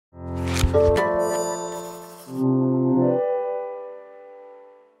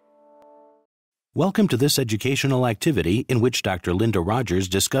Welcome to this educational activity in which Dr. Linda Rogers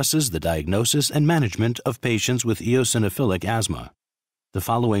discusses the diagnosis and management of patients with eosinophilic asthma. The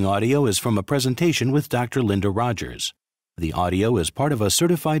following audio is from a presentation with Dr. Linda Rogers. The audio is part of a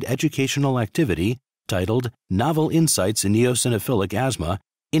certified educational activity titled Novel Insights in Eosinophilic Asthma,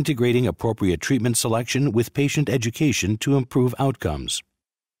 Integrating Appropriate Treatment Selection with Patient Education to Improve Outcomes.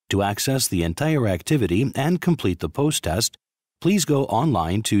 To access the entire activity and complete the post-test, please go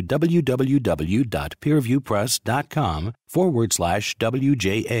online to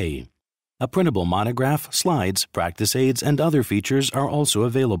www.peerreviewpress.com/WJA. A printable monograph, slides, practice aids, and other features are also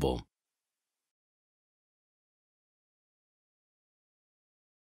available.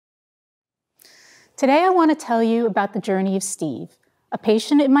 Today I want to tell you about the journey of Steve, a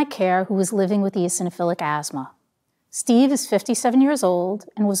patient in my care who was living with eosinophilic asthma. Steve is 57 years old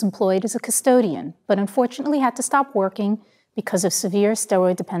and was employed as a custodian, but unfortunately had to stop working because of severe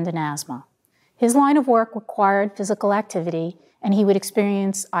steroid-dependent asthma. His line of work required physical activity, and he would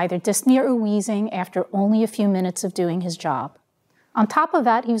experience either dyspnea or wheezing after only a few minutes of doing his job. On top of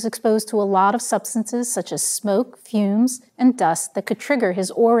that, he was exposed to a lot of substances such as smoke, fumes, and dust that could trigger his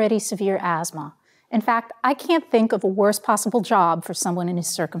already severe asthma. In fact, I can't think of a worse possible job for someone in his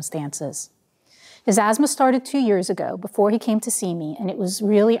circumstances. His asthma started 2 years ago, before he came to see me, and it was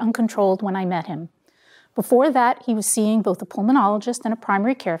really uncontrolled when I met him. Before that, he was seeing both a pulmonologist and a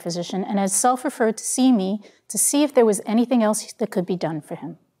primary care physician, and had self-referred to see me to see if there was anything else that could be done for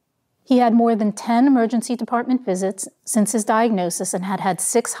him. He had more than 10 emergency department visits since his diagnosis and had had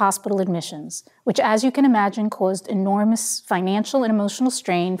 6 hospital admissions, which, as you can imagine, caused enormous financial and emotional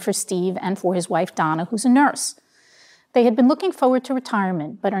strain for Steve and for his wife, Donna, who's a nurse. They had been looking forward to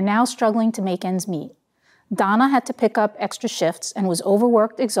retirement, but are now struggling to make ends meet. Donna had to pick up extra shifts and was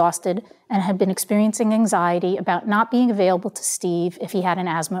overworked, exhausted, and had been experiencing anxiety about not being available to Steve if he had an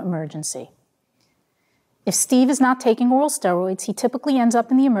asthma emergency. If Steve is not taking oral steroids, he typically ends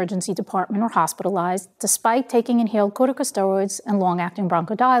up in the emergency department or hospitalized, despite taking inhaled corticosteroids and long-acting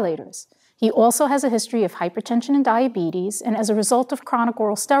bronchodilators. He also has a history of hypertension and diabetes, and as a result of chronic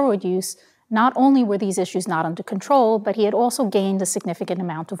oral steroid use, not only were these issues not under control, but he had also gained a significant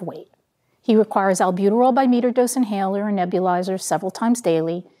amount of weight. He requires albuterol by meter dose inhaler and nebulizer several times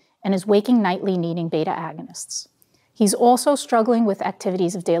daily, and is waking nightly needing beta agonists. He's also struggling with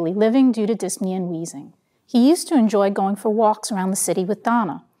activities of daily living due to dyspnea and wheezing. He used to enjoy going for walks around the city with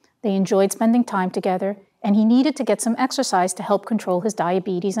Donna. They enjoyed spending time together, and he needed to get some exercise to help control his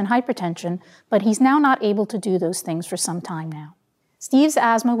diabetes and hypertension, but he's now not able to do those things for some time now. Steve's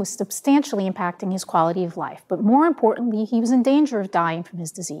asthma was substantially impacting his quality of life, but more importantly, he was in danger of dying from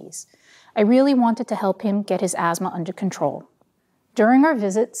his disease. I really wanted to help him get his asthma under control. During our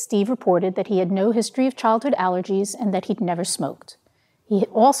visit, Steve reported that he had no history of childhood allergies and that he'd never smoked. He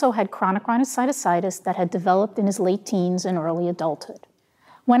also had chronic rhinosinusitis that had developed in his late teens and early adulthood.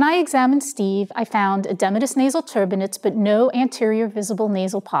 When I examined Steve, I found edematous nasal turbinates but no anterior visible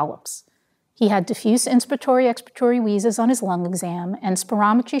nasal polyps. He had diffuse inspiratory-expiratory wheezes on his lung exam, and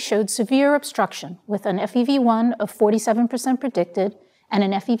spirometry showed severe obstruction with an FEV1 of 47% predicted and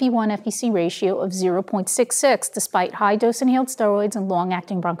an FEV1-FVC ratio of 0.66 despite high-dose inhaled steroids and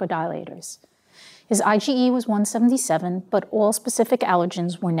long-acting bronchodilators. His IgE was 177, but all specific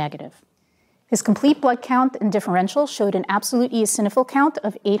allergens were negative. His complete blood count and differential showed an absolute eosinophil count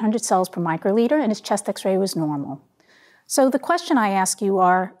of 800 cells per microliter, and his chest X-ray was normal. So the question I ask you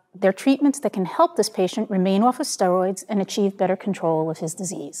are there treatments that can help this patient remain off of steroids and achieve better control of his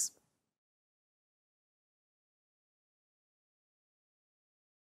disease?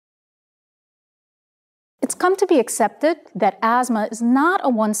 It's come to be accepted that asthma is not a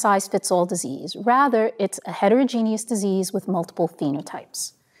one-size-fits-all disease. Rather, it's a heterogeneous disease with multiple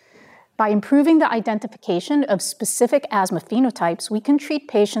phenotypes. By improving the identification of specific asthma phenotypes, we can treat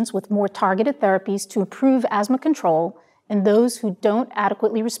patients with more targeted therapies to improve asthma control in those who don't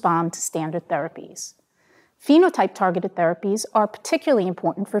adequately respond to standard therapies. Phenotype-targeted therapies are particularly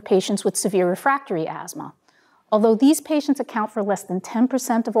important for patients with severe refractory asthma. Although these patients account for less than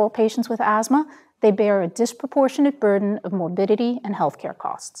 10% of all patients with asthma, they bear a disproportionate burden of morbidity and healthcare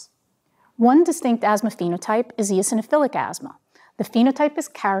costs. One distinct asthma phenotype is eosinophilic asthma. The phenotype is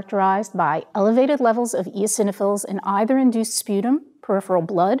characterized by elevated levels of eosinophils in either induced sputum, peripheral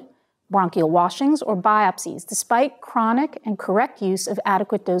blood, bronchial washings, or biopsies, despite chronic and correct use of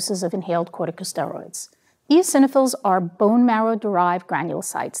adequate doses of inhaled corticosteroids. Eosinophils are bone marrow-derived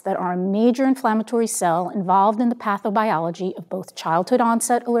granulocytes that are a major inflammatory cell involved in the pathobiology of both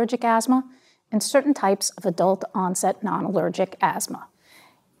childhood-onset allergic asthma and certain types of adult-onset non-allergic asthma.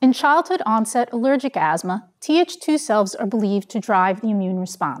 In childhood onset allergic asthma, Th2 cells are believed to drive the immune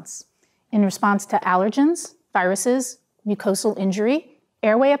response. In response to allergens, viruses, mucosal injury,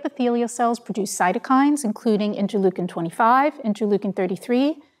 airway epithelial cells produce cytokines including interleukin-25,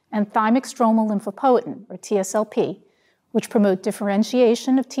 interleukin-33, and thymic stromal lymphopoietin, or TSLP, which promote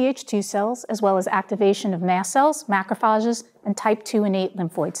differentiation of Th2 cells as well as activation of mast cells, macrophages, and type 2 innate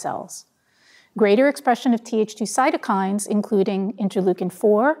lymphoid cells. Greater expression of Th2 cytokines, including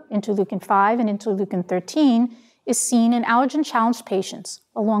interleukin-4, interleukin-5, and interleukin-13, is seen in allergen-challenged patients,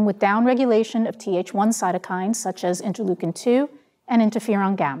 along with downregulation of Th1 cytokines such as interleukin-2 and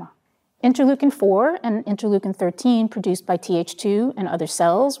interferon gamma. Interleukin-4 and interleukin-13 produced by Th2 and other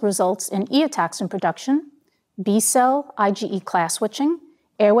cells results in eotaxin production, B-cell IgE class switching,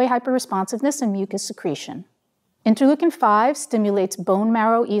 airway hyperresponsiveness, and mucus secretion. Interleukin-5 stimulates bone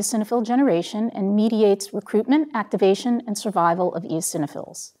marrow eosinophil generation and mediates recruitment, activation, and survival of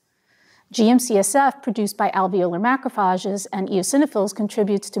eosinophils. GM-CSF produced by alveolar macrophages and eosinophils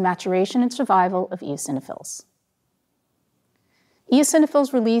contributes to maturation and survival of eosinophils.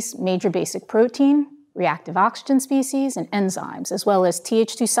 Eosinophils release major basic protein, reactive oxygen species, and enzymes, as well as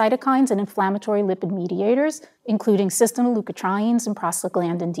Th2 cytokines and inflammatory lipid mediators, including cystine-leukotrienes and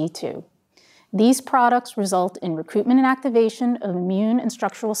prostaglandin D2. These products result in recruitment and activation of immune and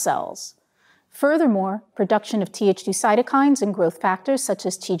structural cells. Furthermore, production of Th2 cytokines and growth factors such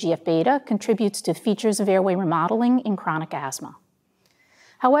as TGF-beta contributes to features of airway remodeling in chronic asthma.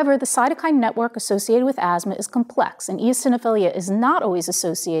 However, the cytokine network associated with asthma is complex, and eosinophilia is not always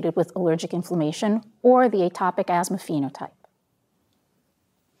associated with allergic inflammation or the atopic asthma phenotype.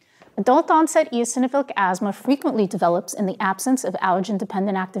 Adult-onset eosinophilic asthma frequently develops in the absence of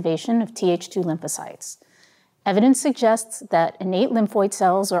allergen-dependent activation of Th2 lymphocytes. Evidence suggests that innate lymphoid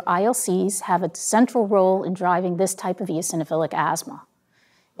cells, or ILCs, have a central role in driving this type of eosinophilic asthma.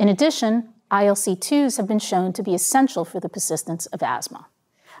 In addition, ILC2s have been shown to be essential for the persistence of asthma.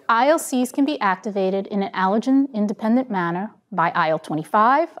 ILCs can be activated in an allergen-independent manner by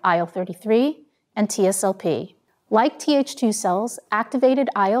IL-25, IL-33, and TSLP. Like Th2 cells, activated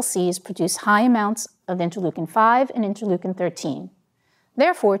ILCs produce high amounts of interleukin-5 and interleukin-13.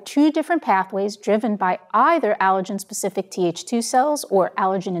 Therefore, two different pathways driven by either allergen-specific Th2 cells or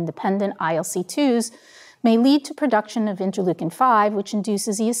allergen-independent ILC2s may lead to production of interleukin-5, which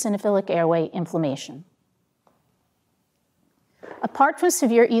induces eosinophilic airway inflammation. Apart from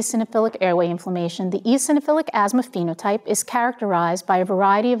severe eosinophilic airway inflammation, the eosinophilic asthma phenotype is characterized by a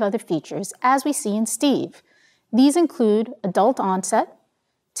variety of other features, as we see in Steve. These include adult onset,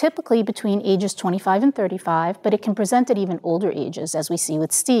 typically between ages 25 and 35, but it can present at even older ages, as we see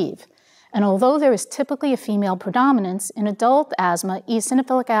with Steve. And although there is typically a female predominance, in adult asthma,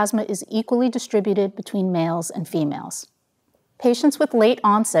 eosinophilic asthma is equally distributed between males and females. Patients with late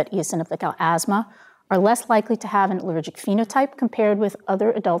onset eosinophilic asthma are less likely to have an allergic phenotype compared with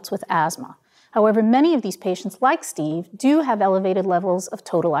other adults with asthma. However, many of these patients, like Steve, do have elevated levels of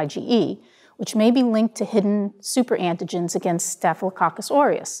total IgE, which may be linked to hidden superantigens against Staphylococcus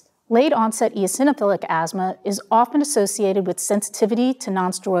aureus. Late-onset eosinophilic asthma is often associated with sensitivity to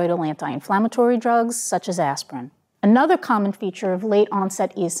nonsteroidal anti-inflammatory drugs, such as aspirin. Another common feature of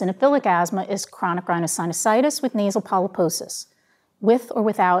late-onset eosinophilic asthma is chronic rhinosinusitis with nasal polyposis, with or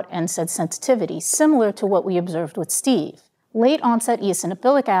without NSAID sensitivity, similar to what we observed with Steve. Late-onset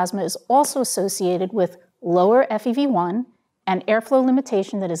eosinophilic asthma is also associated with lower FEV1 and airflow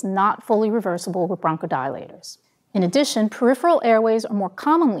limitation that is not fully reversible with bronchodilators. In addition, peripheral airways are more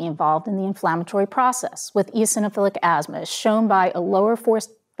commonly involved in the inflammatory process with eosinophilic asthma, as shown by a lower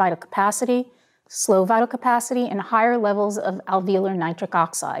forced vital capacity, slow vital capacity, and higher levels of alveolar nitric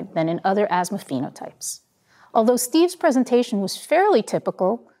oxide than in other asthma phenotypes. Although Steve's presentation was fairly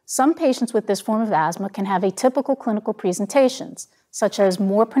typical, some patients with this form of asthma can have atypical clinical presentations, such as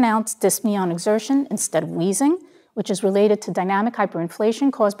more pronounced dyspnea on exertion instead of wheezing, which is related to dynamic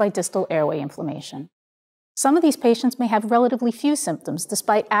hyperinflation caused by distal airway inflammation. Some of these patients may have relatively few symptoms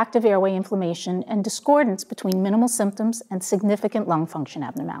despite active airway inflammation and discordance between minimal symptoms and significant lung function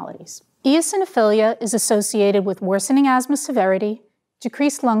abnormalities. Eosinophilia is associated with worsening asthma severity,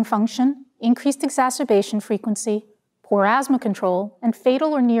 decreased lung function, increased exacerbation frequency, poor asthma control, and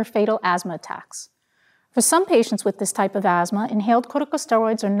fatal or near-fatal asthma attacks. For some patients with this type of asthma, inhaled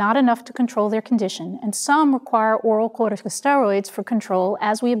corticosteroids are not enough to control their condition, and some require oral corticosteroids for control,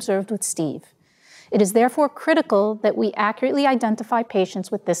 as we observed with Steve. It is therefore critical that we accurately identify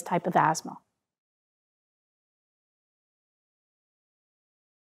patients with this type of asthma.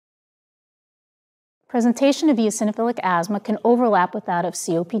 Presentation of eosinophilic asthma can overlap with that of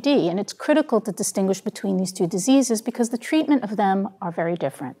COPD, and it's critical to distinguish between these two diseases because the treatment of them are very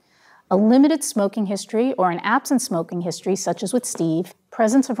different. A limited smoking history or an absent smoking history, such as with Steve,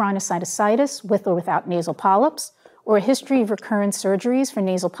 presence of rhinosinusitis with or without nasal polyps, or a history of recurrent surgeries for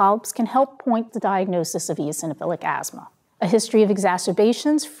nasal polyps can help point the diagnosis of eosinophilic asthma. A history of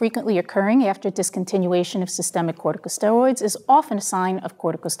exacerbations frequently occurring after discontinuation of systemic corticosteroids is often a sign of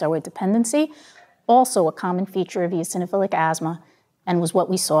corticosteroid dependency, also a common feature of eosinophilic asthma, and was what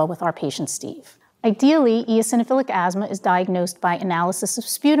we saw with our patient Steve. Ideally, eosinophilic asthma is diagnosed by analysis of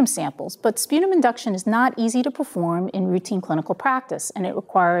sputum samples, but sputum induction is not easy to perform in routine clinical practice, and it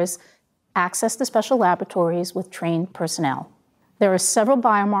requires access to special laboratories with trained personnel. There are several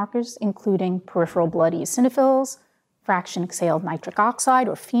biomarkers, including peripheral blood eosinophils, fraction exhaled nitric oxide,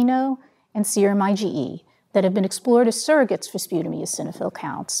 or FeNO, and serum IgE, that have been explored as surrogates for sputum eosinophil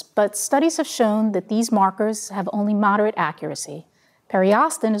counts, but studies have shown that these markers have only moderate accuracy.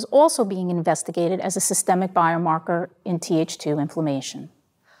 Periostin is also being investigated as a systemic biomarker in Th2 inflammation.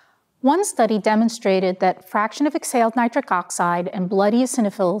 One study demonstrated that fraction of exhaled nitric oxide and blood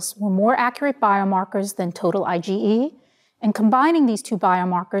eosinophils were more accurate biomarkers than total IgE, and combining these two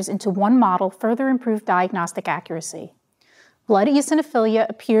biomarkers into one model further improved diagnostic accuracy. Blood eosinophilia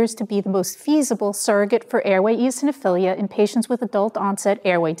appears to be the most feasible surrogate for airway eosinophilia in patients with adult-onset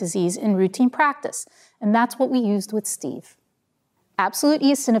airway disease in routine practice, and that's what we used with Steve. Absolute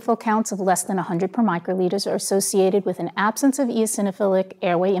eosinophil counts of less than 100 per microliters are associated with an absence of eosinophilic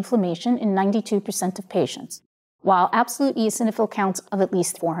airway inflammation in 92% of patients, while absolute eosinophil counts of at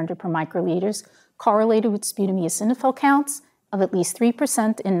least 400 per microliters correlated with sputum eosinophil counts of at least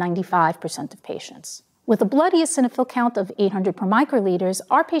 3% in 95% of patients. With a blood eosinophil count of 800 per microliters,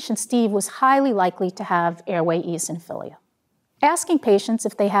 our patient Steve was highly likely to have airway eosinophilia. Asking patients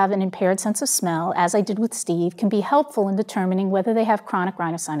if they have an impaired sense of smell, as I did with Steve, can be helpful in determining whether they have chronic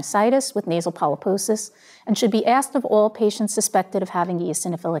rhinosinusitis with nasal polyposis and should be asked of all patients suspected of having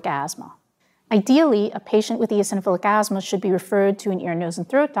eosinophilic asthma. Ideally, a patient with eosinophilic asthma should be referred to an ear, nose, and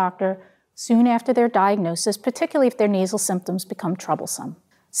throat doctor soon after their diagnosis, particularly if their nasal symptoms become troublesome.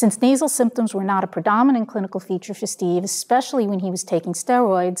 Since nasal symptoms were not a predominant clinical feature for Steve, especially when he was taking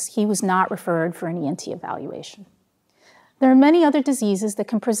steroids, he was not referred for an ENT evaluation. There are many other diseases that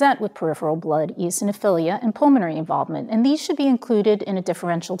can present with peripheral blood eosinophilia and pulmonary involvement, and these should be included in a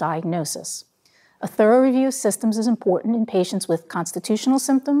differential diagnosis. A thorough review of symptoms is important in patients with constitutional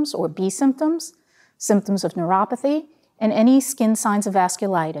symptoms or B symptoms, symptoms of neuropathy, and any skin signs of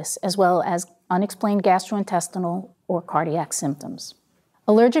vasculitis, as well as unexplained gastrointestinal or cardiac symptoms.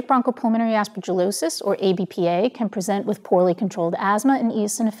 Allergic bronchopulmonary aspergillosis, or ABPA, can present with poorly controlled asthma and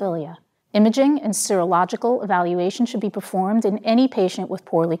eosinophilia. Imaging and serological evaluation should be performed in any patient with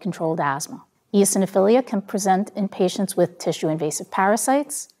poorly controlled asthma. Eosinophilia can present in patients with tissue-invasive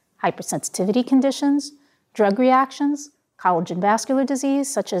parasites, hypersensitivity conditions, drug reactions, collagen vascular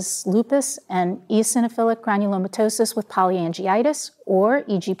disease such as lupus, and eosinophilic granulomatosis with polyangiitis, or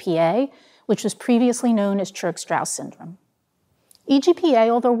EGPA, which was previously known as Churg-Strauss syndrome. EGPA,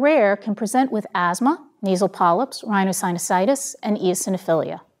 although rare, can present with asthma, nasal polyps, rhinosinusitis, and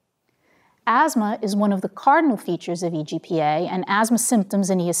eosinophilia. Asthma is one of the cardinal features of EGPA, and asthma symptoms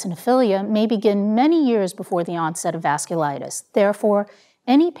in eosinophilia may begin many years before the onset of vasculitis. Therefore,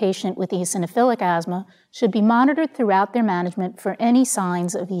 any patient with eosinophilic asthma should be monitored throughout their management for any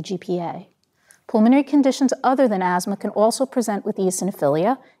signs of EGPA. Pulmonary conditions other than asthma can also present with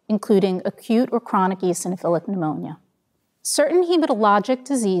eosinophilia, including acute or chronic eosinophilic pneumonia. Certain hematologic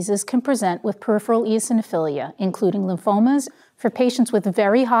diseases can present with peripheral eosinophilia, including lymphomas for patients with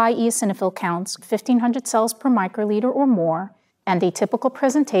very high eosinophil counts, 1,500 cells per microliter or more, and atypical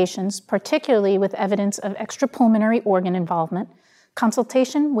presentations, particularly with evidence of extrapulmonary organ involvement.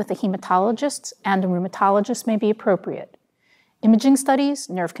 Consultation with a hematologist and a rheumatologist may be appropriate. Imaging studies,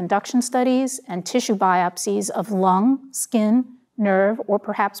 nerve conduction studies, and tissue biopsies of lung, skin, nerve, or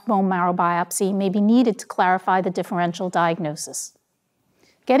perhaps bone marrow biopsy may be needed to clarify the differential diagnosis.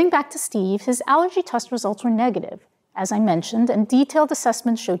 Getting back to Steve, his allergy test results were negative, as I mentioned, and detailed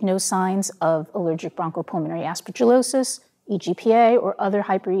assessments showed no signs of allergic bronchopulmonary aspergillosis, EGPA, or other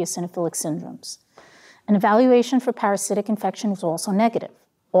hypereosinophilic syndromes. An evaluation for parasitic infection was also negative.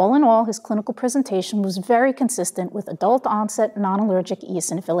 All in all, his clinical presentation was very consistent with adult-onset non-allergic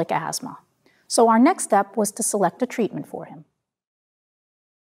eosinophilic asthma. So our next step was to select a treatment for him.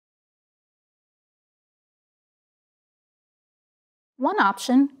 One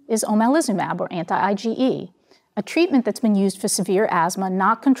option is omalizumab, or anti-IgE, a treatment that's been used for severe asthma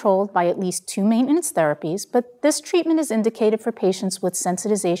not controlled by at least 2 maintenance therapies, but this treatment is indicated for patients with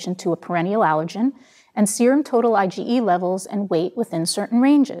sensitization to a perennial allergen and serum total IgE levels and weight within certain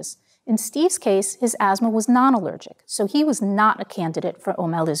ranges. In Steve's case, his asthma was non-allergic, so he was not a candidate for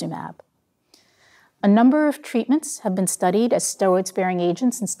omalizumab. A number of treatments have been studied as steroid-sparing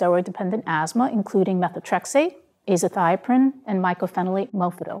agents in steroid-dependent asthma, including methotrexate, azathioprine, and mycophenolate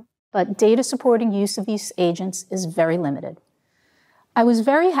mofetil, but data supporting use of these agents is very limited. I was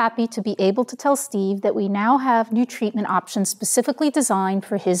very happy to be able to tell Steve that we now have new treatment options specifically designed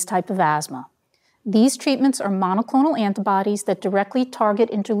for his type of asthma. These treatments are monoclonal antibodies that directly target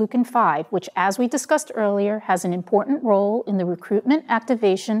interleukin-5, which, as we discussed earlier, has an important role in the recruitment,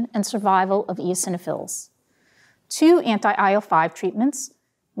 activation, and survival of eosinophils. Two anti-IL-5 treatments,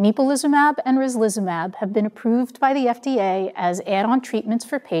 mepolizumab and rislizumab, have been approved by the FDA as add-on treatments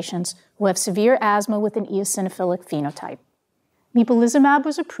for patients who have severe asthma with an eosinophilic phenotype. Mepolizumab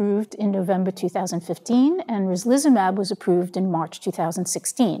was approved in November 2015, and rislizumab was approved in March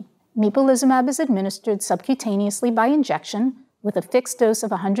 2016. Mepolizumab is administered subcutaneously by injection with a fixed dose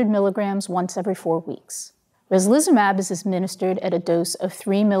of 100 milligrams once every 4 weeks. Rislizumab is administered at a dose of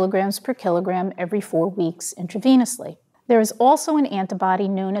 3 milligrams per kilogram every 4 weeks intravenously. There is also an antibody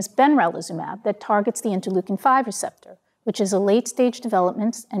known as benralizumab that targets the interleukin-5 receptor, which is a late-stage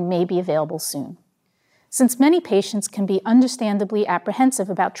development and may be available soon. Since many patients can be understandably apprehensive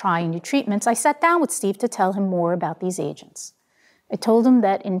about trying new treatments, I sat down with Steve to tell him more about these agents. I told him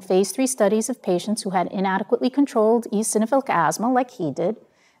that in phase 3 studies of patients who had inadequately controlled eosinophilic asthma like he did,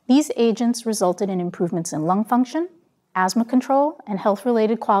 these agents resulted in improvements in lung function, asthma control, and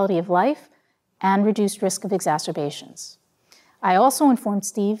health-related quality of life, and reduced risk of exacerbations. I also informed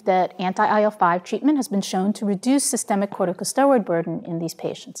Steve that anti-IL-5 treatment has been shown to reduce systemic corticosteroid burden in these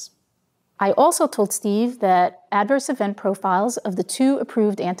patients. I also told Steve that adverse event profiles of the two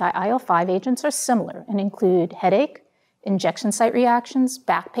approved anti-IL-5 agents are similar and include headache, injection site reactions,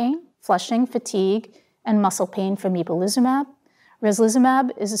 back pain, flushing, fatigue, and muscle pain for mepolizumab.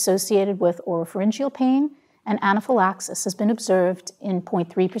 Rislizumab is associated with oropharyngeal pain, and anaphylaxis has been observed in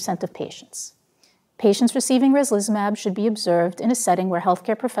 0.3% of patients. Patients receiving rislizumab should be observed in a setting where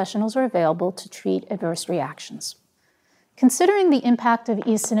healthcare professionals are available to treat adverse reactions. Considering the impact of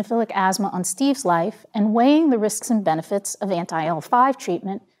eosinophilic asthma on Steve's life and weighing the risks and benefits of anti-IL-5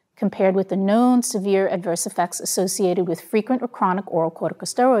 treatment, compared with the known severe adverse effects associated with frequent or chronic oral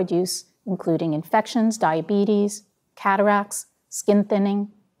corticosteroid use, including infections, diabetes, cataracts, skin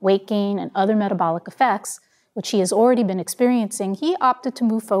thinning, weight gain, and other metabolic effects, which he has already been experiencing, he opted to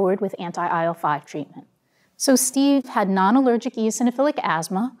move forward with anti-IL-5 treatment. So Steve had non-allergic eosinophilic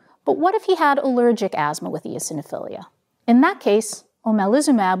asthma, but what if he had allergic asthma with eosinophilia? In that case,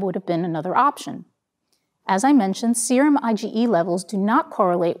 omalizumab would have been another option. As I mentioned, serum IgE levels do not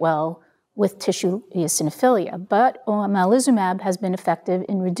correlate well with tissue eosinophilia, but omalizumab has been effective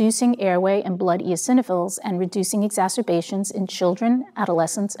in reducing airway and blood eosinophils and reducing exacerbations in children,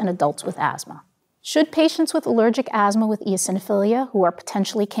 adolescents, and adults with asthma. Should patients with allergic asthma with eosinophilia who are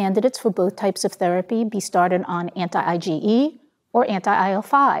potentially candidates for both types of therapy be started on anti-IgE or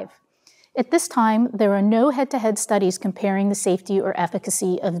anti-IL-5? At this time, there are no head-to-head studies comparing the safety or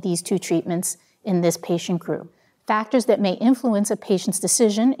efficacy of these two treatments in this patient group. Factors that may influence a patient's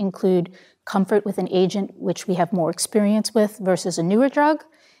decision include comfort with an agent which we have more experience with versus a newer drug,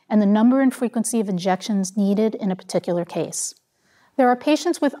 and the number and frequency of injections needed in a particular case. There are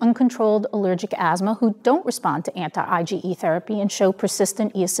patients with uncontrolled allergic asthma who don't respond to anti-IgE therapy and show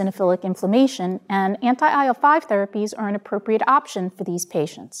persistent eosinophilic inflammation, and anti-IL-5 therapies are an appropriate option for these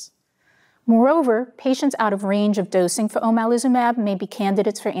patients. Moreover, patients out of range of dosing for omalizumab may be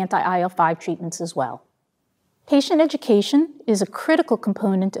candidates for anti-IL-5 treatments as well. Patient education is a critical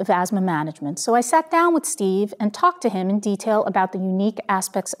component of asthma management, so I sat down with Steve and talked to him in detail about the unique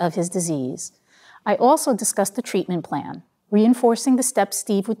aspects of his disease. I also discussed the treatment plan, reinforcing the steps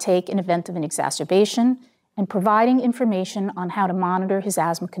Steve would take in event of an exacerbation and providing information on how to monitor his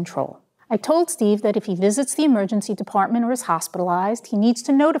asthma control. I told Steve that if he visits the emergency department or is hospitalized, he needs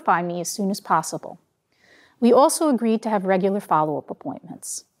to notify me as soon as possible. We also agreed to have regular follow-up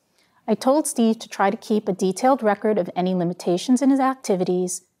appointments. I told Steve to try to keep a detailed record of any limitations in his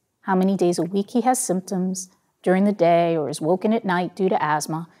activities, how many days a week he has symptoms during the day or is woken at night due to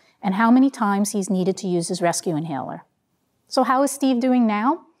asthma, and how many times he's needed to use his rescue inhaler. So how is Steve doing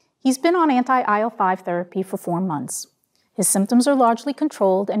now? He's been on anti-IL-5 therapy for 4 months. His symptoms are largely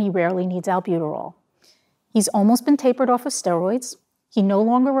controlled and he rarely needs albuterol. He's almost been tapered off of steroids. He no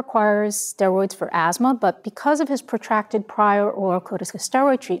longer requires steroids for asthma, but because of his protracted prior oral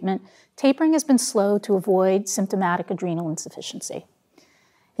corticosteroid treatment, tapering has been slow to avoid symptomatic adrenal insufficiency.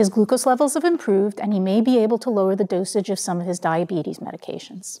 His glucose levels have improved and he may be able to lower the dosage of some of his diabetes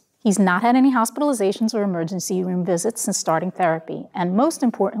medications. He's not had any hospitalizations or emergency room visits since starting therapy, and most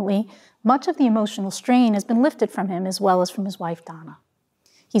importantly, much of the emotional strain has been lifted from him as well as from his wife, Donna.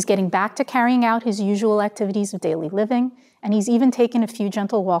 He's getting back to carrying out his usual activities of daily living, and he's even taken a few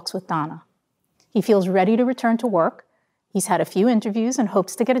gentle walks with Donna. He feels ready to return to work. He's had a few interviews and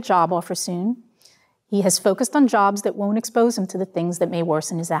hopes to get a job offer soon. He has focused on jobs that won't expose him to the things that may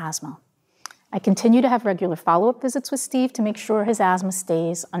worsen his asthma. I continue to have regular follow-up visits with Steve to make sure his asthma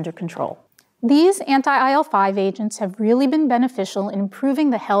stays under control. These anti-IL-5 agents have really been beneficial in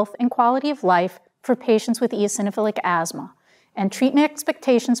improving the health and quality of life for patients with eosinophilic asthma, and treatment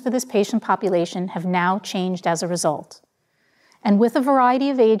expectations for this patient population have now changed as a result. And with a variety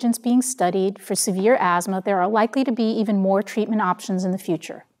of agents being studied for severe asthma, there are likely to be even more treatment options in the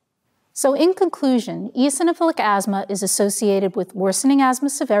future. So in conclusion, eosinophilic asthma is associated with worsening asthma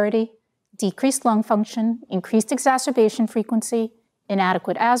severity, decreased lung function, increased exacerbation frequency,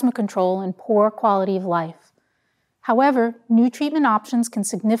 inadequate asthma control, and poor quality of life. However, new treatment options can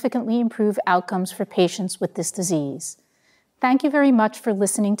significantly improve outcomes for patients with this disease. Thank you very much for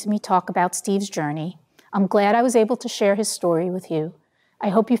listening to me talk about Steve's journey. I'm glad I was able to share his story with you. I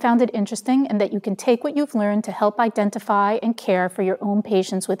hope you found it interesting and that you can take what you've learned to help identify and care for your own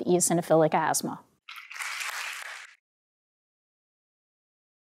patients with eosinophilic asthma.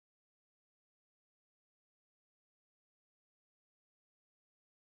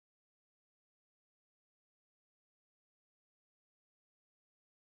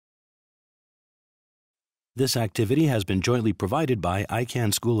 This activity has been jointly provided by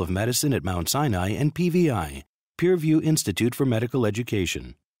Icahn School of Medicine at Mount Sinai and PVI, Peerview Institute for Medical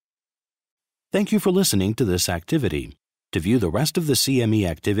Education. Thank you for listening to this activity. To view the rest of the CME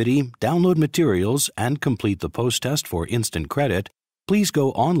activity, download materials, and complete the post-test for instant credit, please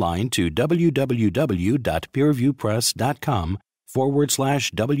go online to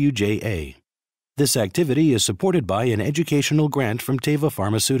www.peerviewpress.com/WJA. This activity is supported by an educational grant from Teva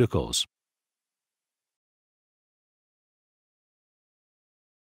Pharmaceuticals.